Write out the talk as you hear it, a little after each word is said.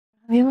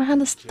Have you ever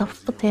had a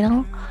stuffed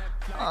potato?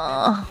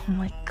 Oh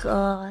my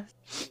god.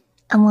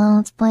 And while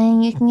it's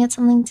playing, you can get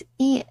something to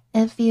eat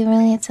if you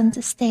really intend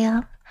to stay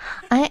up.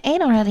 I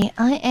ate already.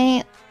 I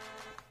ate.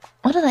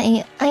 What did I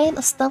eat? I ate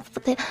a stuffed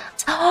potato.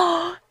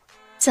 Oh!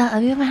 Chat,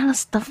 have you ever had a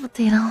stuffed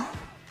potato?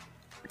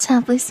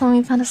 Chat, please tell me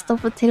you've had a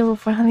stuffed potato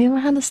before. Have you ever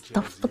had a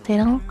stuffed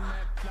potato?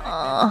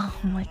 Oh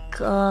my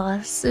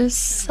gosh, they're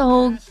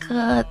so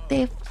good.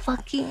 They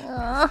fucking.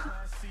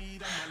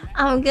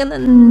 I'm gonna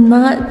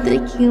not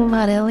thinking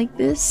about it. Like,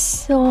 they're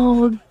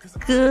so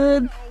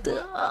good.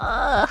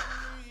 A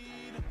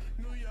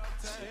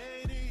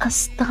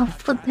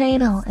stuffed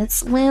potato.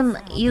 It's when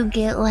you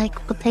get like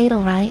potato,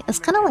 right? It's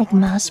kind of like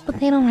mashed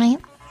potato, right?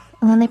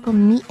 And then they put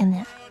meat in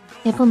it.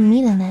 They put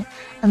meat in it,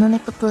 and then they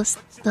put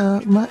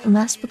the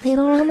mashed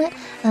potato on it,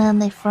 and then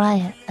they fry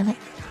it. And it,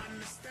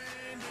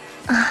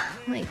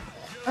 like,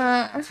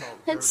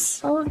 it's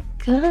so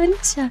good.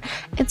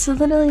 It's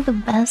literally the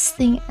best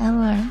thing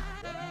ever.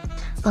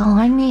 The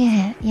horny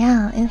hit,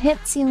 yeah, it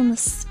hits you on the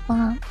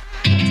spot.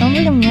 Sounds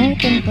like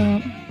American food.